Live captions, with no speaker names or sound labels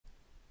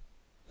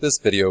This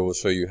video will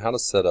show you how to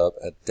set up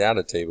a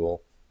data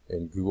table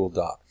in Google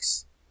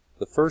Docs.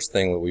 The first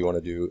thing that we want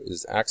to do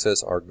is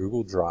access our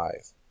Google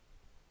Drive.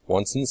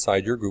 Once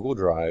inside your Google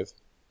Drive,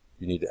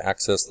 you need to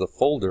access the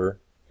folder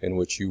in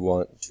which you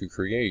want to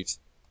create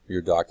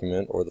your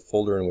document, or the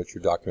folder in which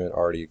your document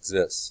already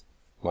exists.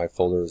 My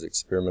folder is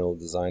Experimental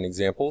Design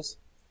Examples,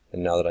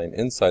 and now that I'm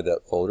inside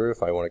that folder,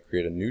 if I want to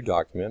create a new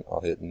document, I'll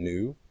hit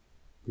New,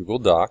 Google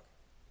Doc,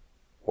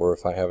 or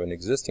if I have an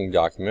existing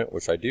document,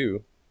 which I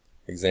do,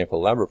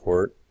 Example Lab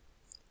Report,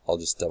 I'll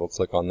just double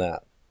click on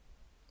that.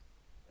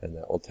 And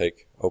that will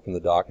open the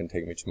doc and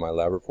take me to my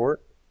lab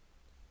report.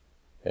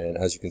 And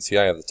as you can see,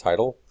 I have the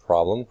title,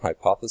 Problem,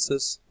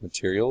 Hypothesis,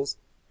 Materials,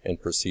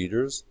 and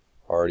Procedures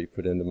already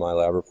put into my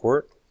lab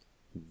report.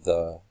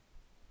 The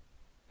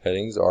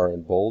headings are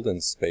in bold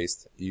and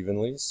spaced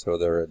evenly, so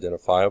they're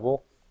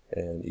identifiable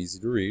and easy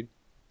to read.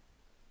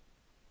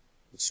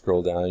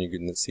 Scroll down, you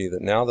can see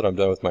that now that I'm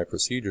done with my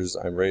procedures,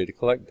 I'm ready to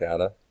collect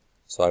data,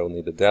 so I will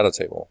need a data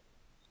table.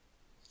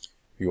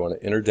 You want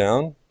to enter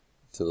down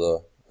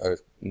to a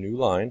new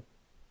line.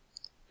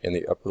 In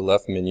the upper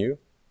left menu,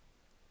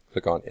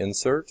 click on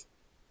Insert,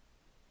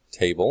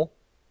 Table,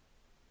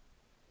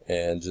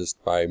 and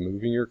just by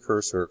moving your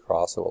cursor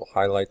across, it will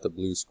highlight the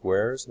blue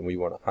squares, and we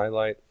want to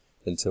highlight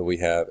until we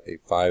have a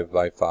 5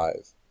 by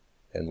 5.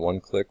 And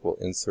one click will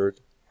insert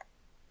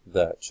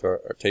that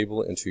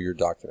table into your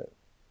document.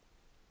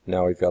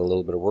 Now we've got a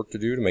little bit of work to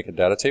do to make a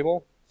data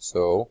table.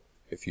 So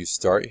if you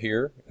start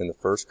here in the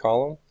first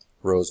column,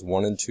 rows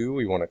 1 and 2,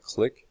 we want to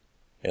click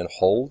and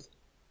hold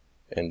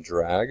and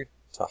drag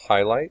to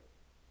highlight.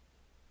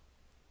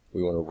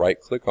 We want to right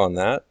click on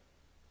that,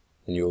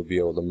 and you will be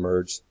able to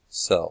merge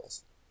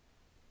cells.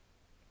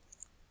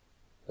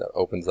 That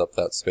opens up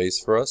that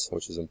space for us,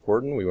 which is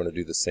important. We want to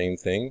do the same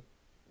thing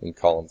in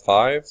column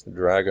 5,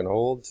 drag and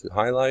hold to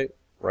highlight,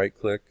 right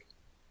click,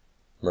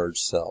 merge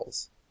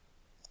cells.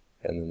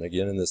 And then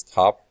again in this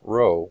top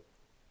row,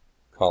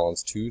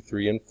 columns 2,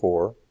 3, and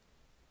 4,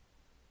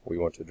 we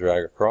want to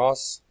drag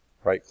across,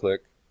 right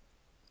click,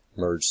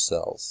 merge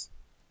cells.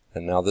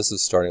 And now this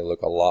is starting to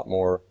look a lot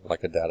more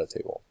like a data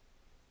table.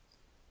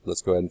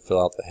 Let's go ahead and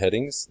fill out the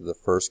headings. The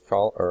first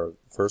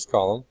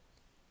column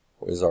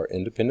is our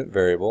independent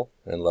variable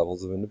and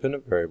levels of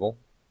independent variable.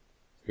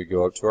 If we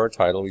go up to our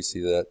title, we see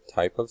that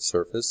type of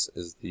surface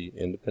is the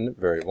independent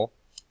variable.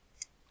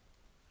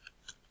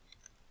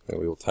 And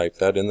we will type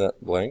that in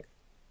that blank.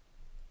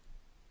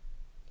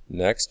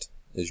 Next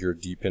is your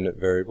dependent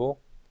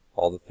variable,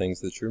 all the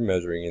things that you're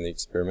measuring in the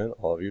experiment,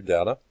 all of your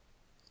data.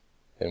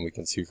 And we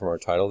can see from our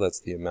title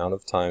that's the amount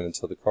of time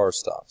until the car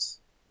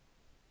stops.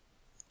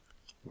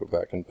 Go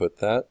back and put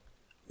that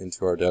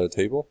into our data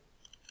table.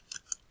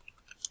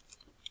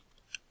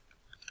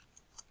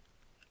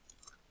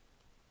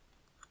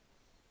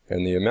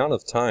 And the amount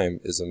of time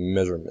is a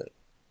measurement.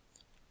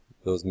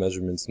 Those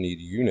measurements need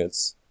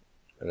units,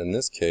 and in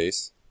this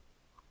case,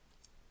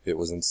 it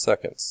was in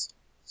seconds.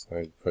 So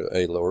I put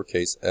a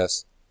lowercase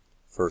s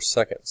for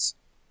seconds.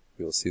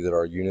 You'll see that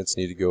our units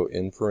need to go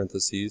in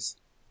parentheses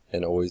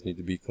and always need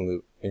to be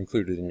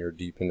included in your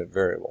dependent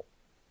variable.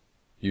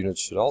 Units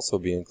should also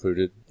be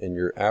included in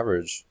your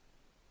average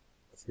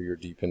for your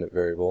dependent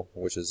variable,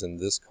 which is in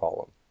this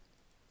column.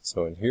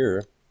 So in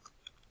here,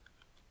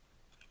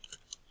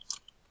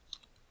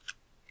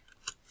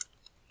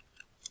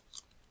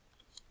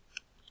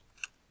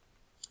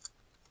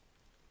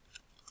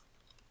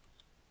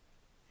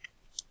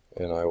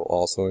 and I will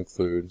also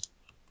include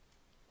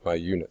my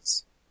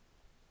units.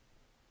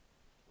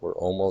 We're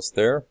almost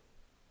there.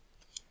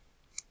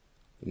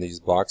 In these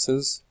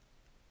boxes,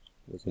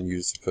 we can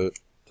use to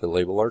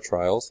label our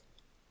trials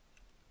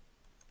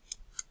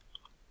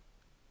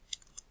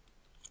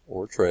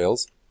or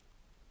trails.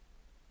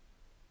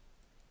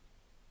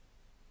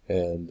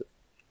 And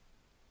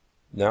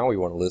now we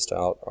want to list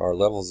out our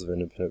levels of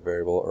independent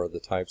variable, or the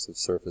types of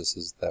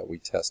surfaces that we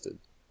tested.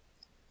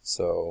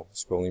 So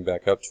scrolling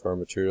back up to our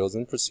materials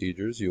and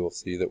procedures, you will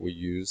see that we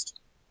used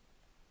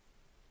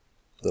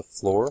the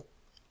floor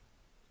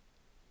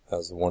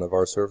as one of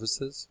our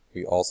surfaces.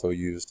 We also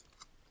used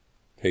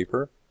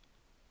paper.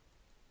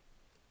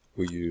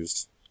 We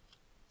used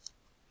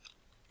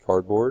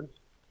cardboard.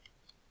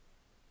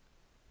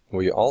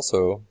 We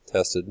also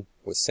tested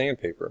with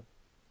sandpaper.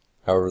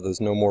 However, there's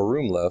no more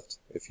room left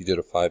if you did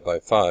a 5 by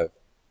 5.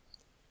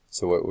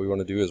 So what we want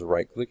to do is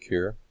right click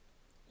here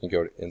and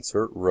go to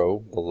Insert Row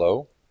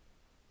below,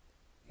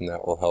 and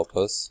that will help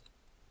us,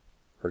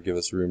 or give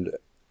us room to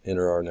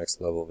enter our next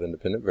level of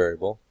independent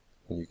variable,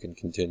 and you can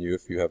continue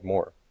if you have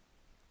more.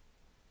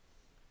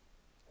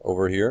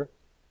 Over here,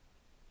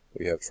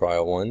 we have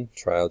Trial 1,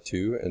 Trial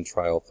 2, and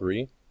Trial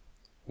 3.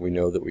 We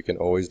know that we can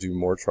always do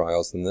more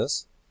trials than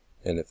this,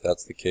 and if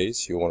that's the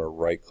case, you'll want to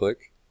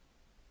right-click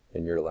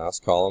in your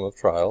last column of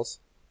trials,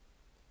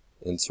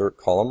 insert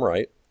column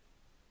right.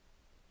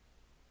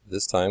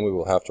 This time we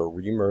will have to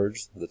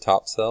remerge the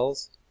top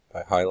cells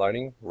by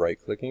highlighting,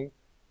 right-clicking,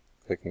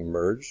 clicking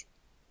Merge,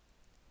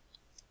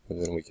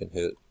 and then we can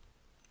hit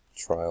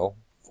Trial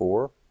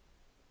 4,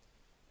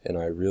 And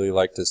I really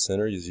like to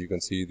center. As you can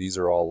see, these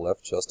are all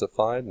left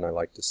justified, and I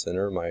like to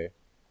center my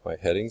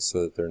headings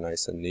so that they're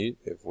nice and neat.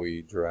 If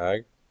we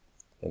drag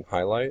and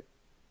highlight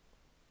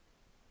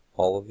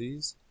all of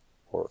these,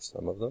 or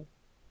some of them,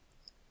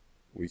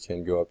 we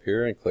can go up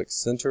here and click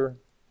center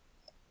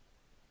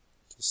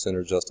to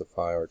center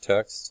justify our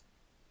text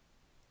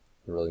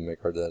and really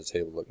make our data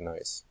table look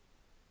nice.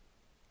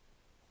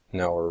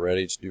 Now we're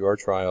ready to do our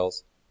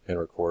trials and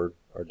record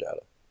our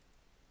data.